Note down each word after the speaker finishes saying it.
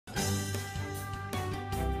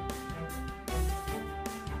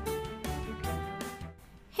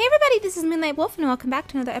Hey everybody, this is MoonLite Wolf and welcome back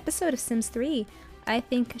to another episode of Sims 3. I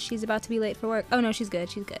think she's about to be late for work. Oh no, she's good,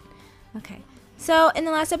 she's good. Okay. So, in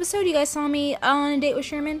the last episode, you guys saw me on a date with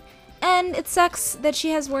Sherman, and it sucks that she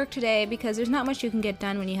has work today because there's not much you can get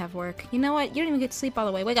done when you have work. You know what? You don't even get to sleep all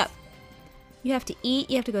the way. Wake up. You have to eat,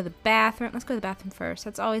 you have to go to the bathroom. Let's go to the bathroom first.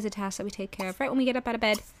 That's always a task that we take care of right when we get up out of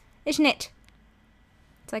bed. Isn't it?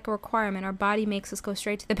 It's like a requirement. Our body makes us go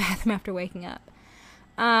straight to the bathroom after waking up.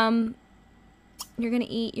 You're gonna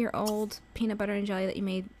eat your old peanut butter and jelly that you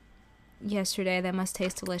made yesterday. That must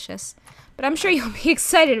taste delicious. But I'm sure you'll be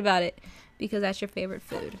excited about it because that's your favorite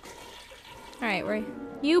food. Alright,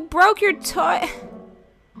 you broke your toy.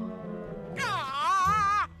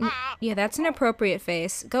 Yeah, that's an appropriate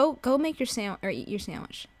face. Go make your eat your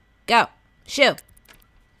sandwich. Go. Shoo. I'm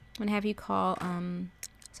gonna have you call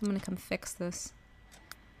someone to come fix this.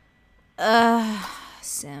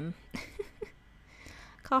 Sim.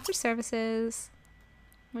 Call for services.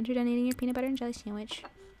 Once you're done eating your peanut butter and jelly sandwich,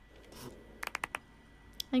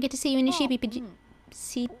 I get to see you in your sheepy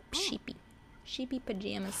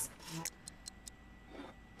pajamas.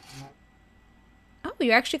 Oh,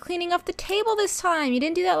 you're actually cleaning up the table this time. You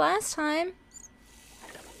didn't do that last time.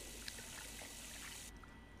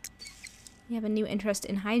 You have a new interest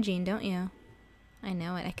in hygiene, don't you? I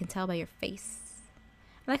know it. I can tell by your face.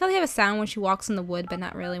 I like how they have a sound when she walks in the wood, but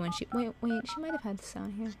not really when she... Wait, she might have had the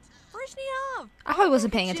sound here. I probably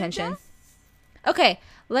wasn't paying attention. Okay,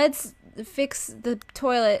 let's fix the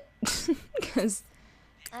toilet, because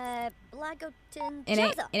it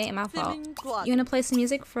ain't my fault. You wanna play some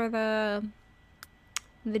music for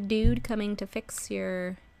the dude coming to fix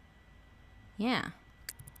your... Yeah.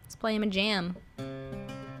 Let's play him a jam. I'm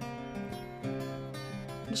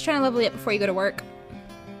just trying to level you up before you go to work.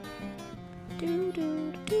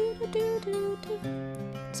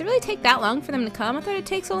 Does it really take that long for them to come? I thought it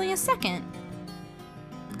takes only a second.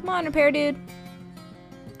 Come on, repair dude.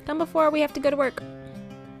 Come before we have to go to work.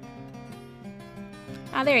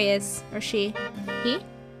 Ah, there he is. Or she. He?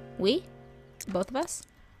 We? Both of us?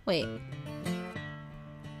 Wait.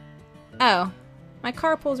 Oh. My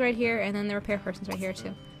carpool's right here, and then the repair person's right here,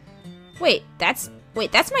 too. Wait, that's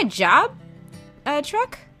my job?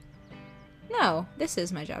 Truck? No, this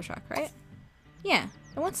is my job truck, right? Yeah.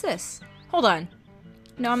 And what's this? Hold on.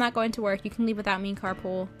 No, I'm not going to work. You can leave without me,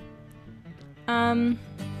 carpool.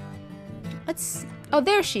 Let's... Oh,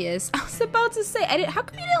 there she is. I was about to say, how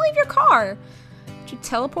come you didn't leave your car? Did you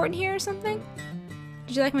teleport in here or something?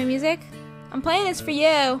 Did you like my music? I'm playing this for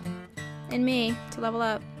you. And me, to level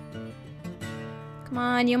up. Come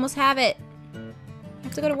on, you almost have it. You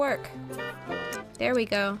have to go to work. There we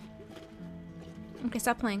go. Okay,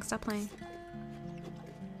 stop playing, stop playing.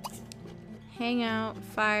 Hang out,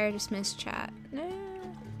 fire, dismiss, chat. No.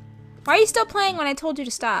 Why are you still playing when I told you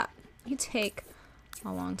to stop? You take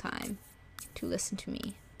a long time to listen to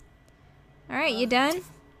me. Alright, you done?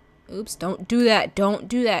 Oops, don't do that. Don't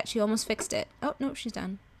do that. She almost fixed it. Oh, no, she's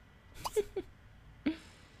done.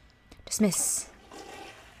 Dismiss.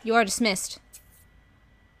 You are dismissed.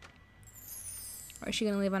 Or is she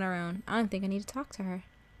gonna leave on her own? I don't think I need to talk to her.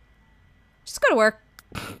 Just go to work.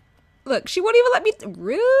 Look, she won't even let me...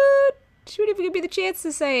 Rude! She wouldn't even give me the chance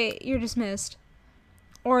to say you're dismissed.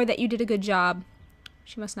 Or that you did a good job.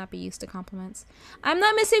 She must not be used to compliments. I'm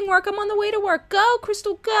not missing work. I'm on the way to work. Go,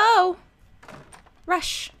 Crystal, go!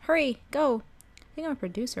 Rush. Hurry. Go. I think I'm a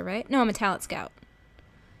producer, right? No, I'm a talent scout.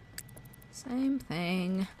 Same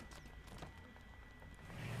thing.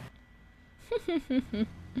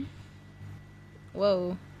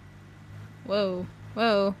 Whoa. Whoa.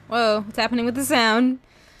 Whoa. Whoa. What's happening with the sound?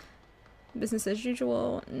 Business as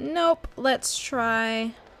usual. Nope. Let's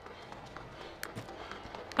try...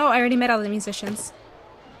 Oh, I already met all the musicians.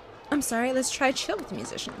 I'm sorry, let's try chill with the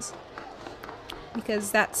musicians. Because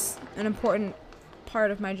that's an important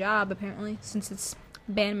part of my job, apparently, since it's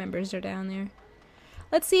band members are down there.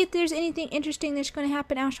 Let's see if there's anything interesting that's going to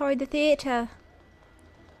happen outside the theater.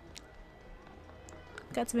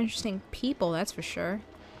 Got some interesting people, that's for sure.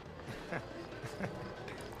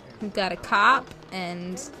 We've got a cop,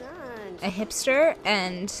 and a hipster,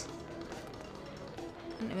 and...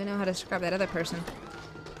 I don't even know how to describe that other person.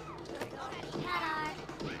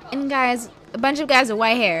 And guys, a bunch of guys with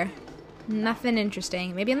white hair. Nothing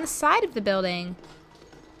interesting. Maybe on the side of the building.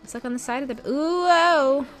 Let's look on the side of the... Ooh,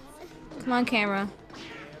 oh! Come on, camera.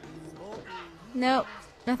 Nope.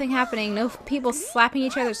 Nothing happening. No people slapping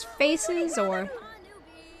each other's faces or...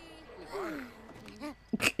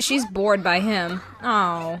 She's bored by him.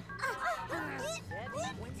 Oh.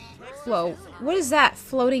 Whoa. What is that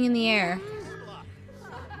floating in the air?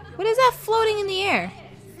 What is that floating in the air?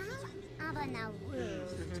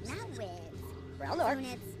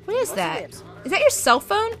 What is that? Is that your cell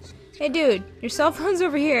phone? Hey dude, your cell phone's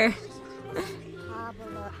over here.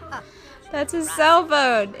 That's his cell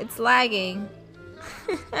phone. It's lagging.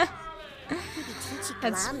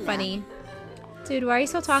 That's funny. Dude, why are you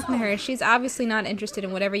still talking to her? She's obviously not interested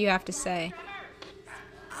in whatever you have to say.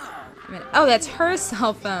 Oh, that's her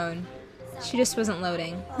cell phone. She just wasn't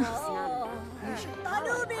loading.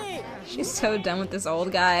 She's so done with this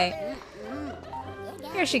old guy.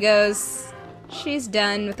 Here she goes. She's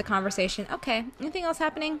done with the conversation. Okay, anything else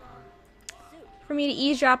happening? For me to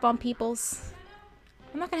eavesdrop on people's?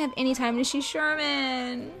 I'm not gonna have any time to see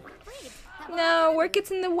Sherman. No, work gets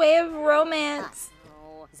in the way of romance.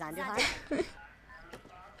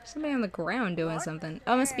 Somebody on the ground doing something.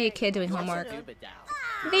 Oh, it must be a kid doing homework.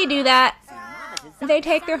 They do that. They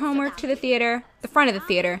take their homework to the theater, the front of the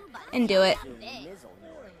theater, and do it.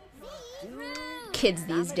 Kids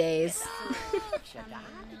these days.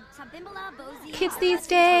 Kids these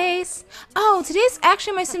days. Oh, today's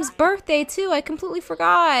actually my Sim's birthday too. I completely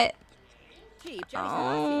forgot.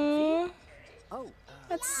 Oh,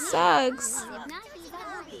 that sucks.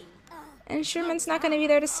 And Sherman's not going to be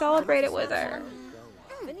there to celebrate it with her.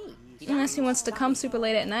 Unless he wants to come super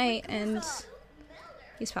late at night, and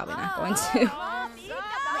he's probably not going to.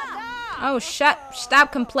 Oh,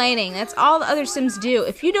 stop complaining. That's all the other Sims do.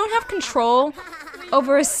 If you don't have control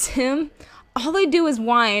over a Sim, all they do is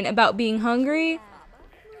whine about being hungry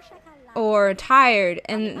or tired,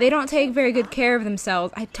 and they don't take very good care of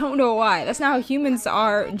themselves. I don't know why. That's not how humans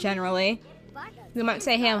are generally. They might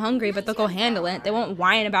say, hey, I'm hungry, but they'll go handle it. They won't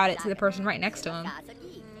whine about it to the person right next to them.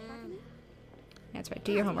 That's right.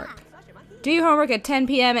 Do your homework. Do your homework at 10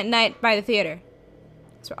 p.m. at night by the theater.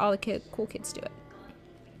 That's where all the cool kids do it.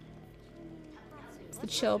 It's the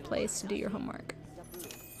chill place to do your homework.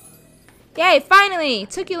 Yay, finally!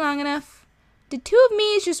 Took you long enough. Did two of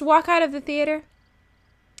me's just walk out of the theater?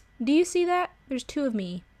 Do you see that? There's two of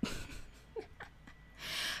me.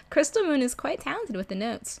 Crystal Moon is quite talented with the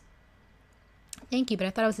notes. Thank you, but I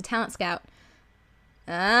thought I was a talent scout.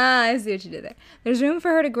 Ah, I see what you did there. There's room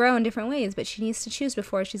for her to grow in different ways, but she needs to choose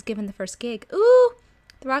before she's given the first gig. Ooh!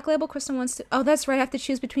 The rock label Crystal wants to... Oh, that's right. I have to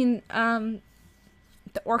choose between the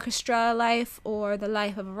orchestra life or the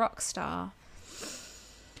life of a rock star.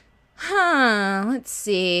 Huh. Let's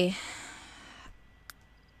see.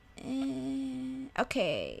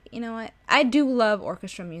 Okay. You know what? I do love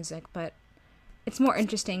orchestra music, but it's more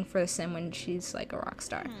interesting for the Sim when she's like a rock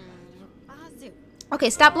star. Okay,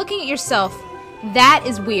 stop looking at yourself. That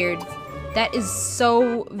is weird. That is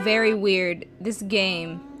so very weird. This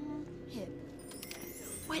game.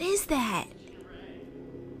 What is that?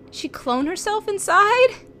 She cloned herself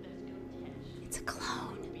inside? It's a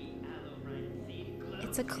clone.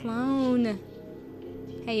 It's a clone.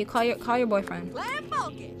 Hey, you call your boyfriend.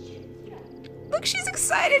 Look, she's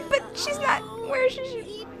excited, but she's not where she should.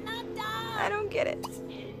 I don't get it.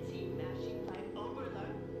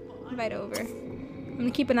 Invite over. I'm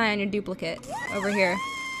gonna keep an eye on your duplicate over here.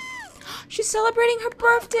 She's celebrating her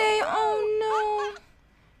birthday. Oh no.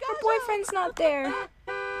 Her boyfriend's not there.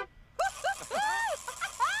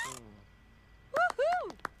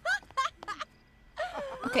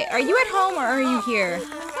 Okay, are you at home or are you here?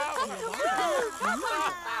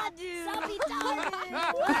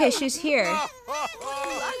 Okay, she's here. Are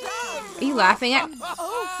you laughing at...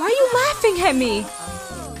 Why are you laughing at me?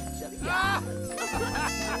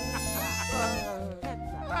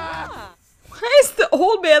 Why is the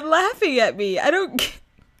old man laughing at me? I don't get...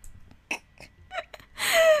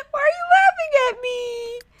 Why are you laughing at me?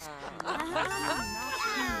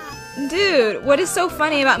 Dude, what is so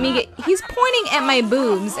funny about me? He's pointing at my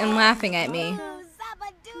boobs and laughing at me.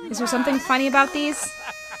 Is there something funny about these?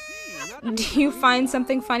 Do you find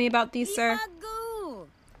something funny about these, sir? Oh,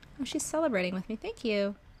 she's celebrating with me. Thank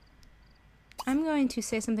you. I'm going to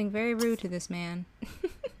say something very rude to this man.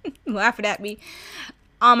 Laughing at me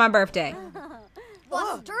on my birthday.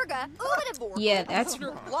 Yeah,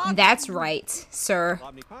 that's right, sir.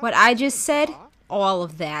 What I just said, all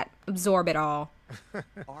of that. Absorb it all.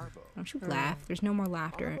 Don't you laugh. There's no more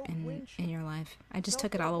laughter in your life. I just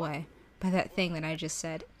took it all away by that thing that I just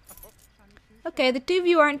said. Okay, the two of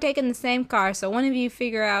you aren't taking the same car, so one of you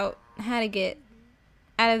figure out how to get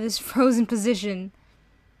out of this frozen position.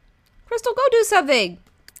 Crystal, go do something!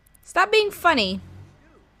 Stop being funny.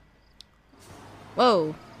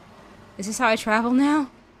 Whoa. Is this how I travel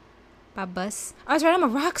now? By bus? Oh, that's right, I'm a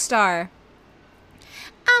rock star.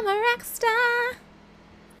 I'm a rock star.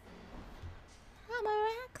 I'm a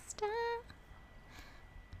rock star.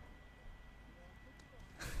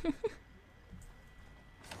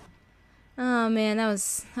 Oh man, that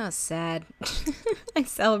was sad. I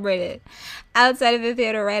celebrated outside of the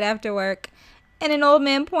theater right after work, and an old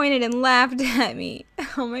man pointed and laughed at me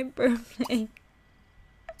on my birthday.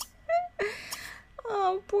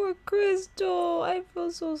 Oh, poor Crystal. I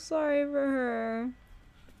feel so sorry for her.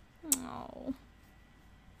 Oh.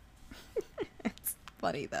 It's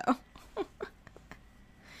funny though.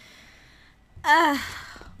 I'm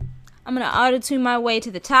gonna auto-tune my way to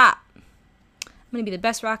the top. I'm gonna be the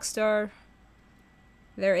best rock star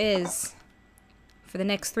there is for the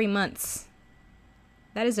next 3 months.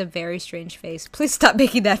 That is a very strange face. Please stop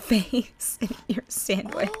making that face in your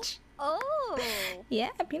sandwich. Oh. Yeah,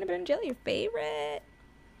 peanut butter and jelly, your favorite.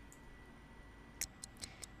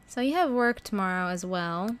 So you have work tomorrow as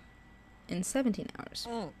well in 17 hours.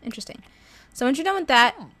 Interesting. So once you're done with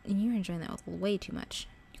that, and you're enjoying that with way too much.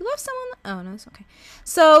 You left someone. Oh, no, it's okay.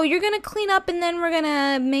 So you're going to clean up, and then we're going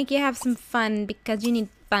to make you have some fun because you need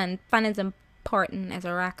fun. Fun is important as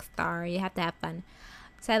a rock star. You have to have fun.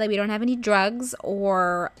 Sadly, we don't have any drugs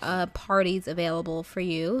or parties available for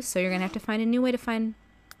you, so you're going to have to find a new way to find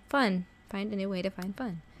fun. Find a new way to find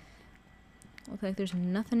fun. Looks like there's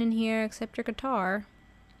nothing in here except your guitar.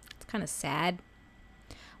 It's kind of sad.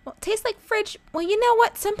 Well, it tastes like fridge. Well, you know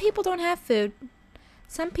what? Some people don't have food.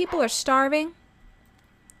 Some people are starving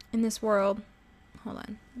in this world. Hold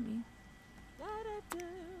on.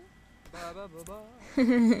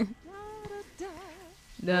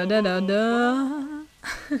 Da da da da.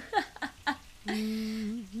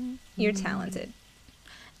 You're talented.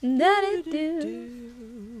 Da da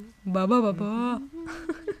do. Ba ba ba ba.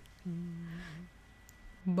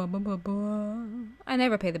 Ba ba ba ba. I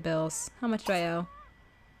never pay the bills. How much do I owe?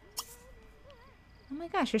 Oh my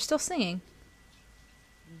gosh, you're still singing.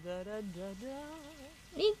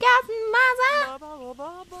 You got some maza.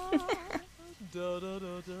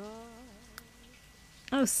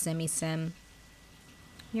 Oh, Simmy Sim.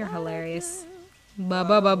 You're hilarious. Ba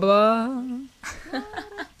ba ba ba.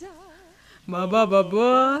 Ba ba ba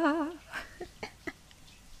ba.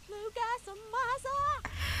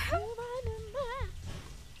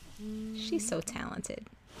 She's so talented.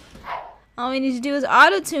 All we need to do is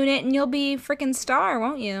auto-tune it and you'll be a freaking star,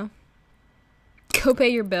 won't you? Go pay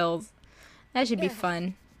your bills. That should be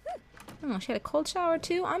fun. Oh, she had a cold shower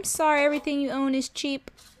too? I'm sorry, everything you own is cheap.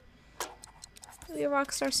 You'll be a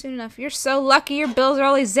rock star soon enough. You're so lucky your bills are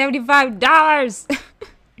only $75.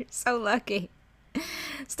 You're so lucky.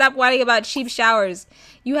 Stop whining about cheap showers.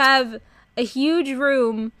 You have a huge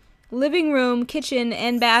room, living room, kitchen,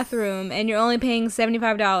 and bathroom, and you're only paying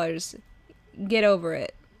 $75. Get over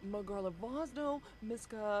it.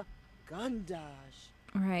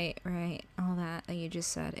 Right. All that you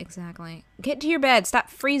just said. Exactly. Get to your bed. Stop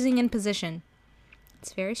freezing in position.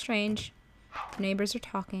 It's very strange. The neighbors are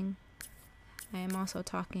talking. I am also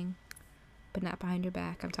talking, but not behind your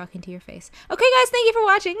back. I'm talking to your face. Okay, guys, thank you for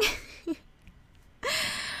watching.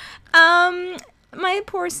 My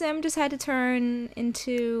poor Sim just had to turn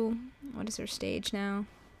into, what is her stage now?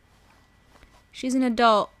 She's an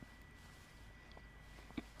adult.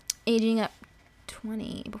 Aging up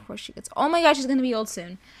 20 before she gets, oh my gosh, she's gonna be old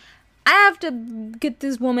soon. I have to get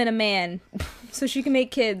this woman a man so she can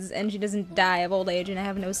make kids and she doesn't die of old age and I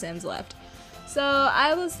have no Sims left. So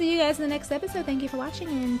I will see you guys in the next episode. Thank you for watching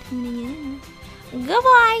and tuning in.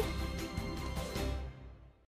 Goodbye.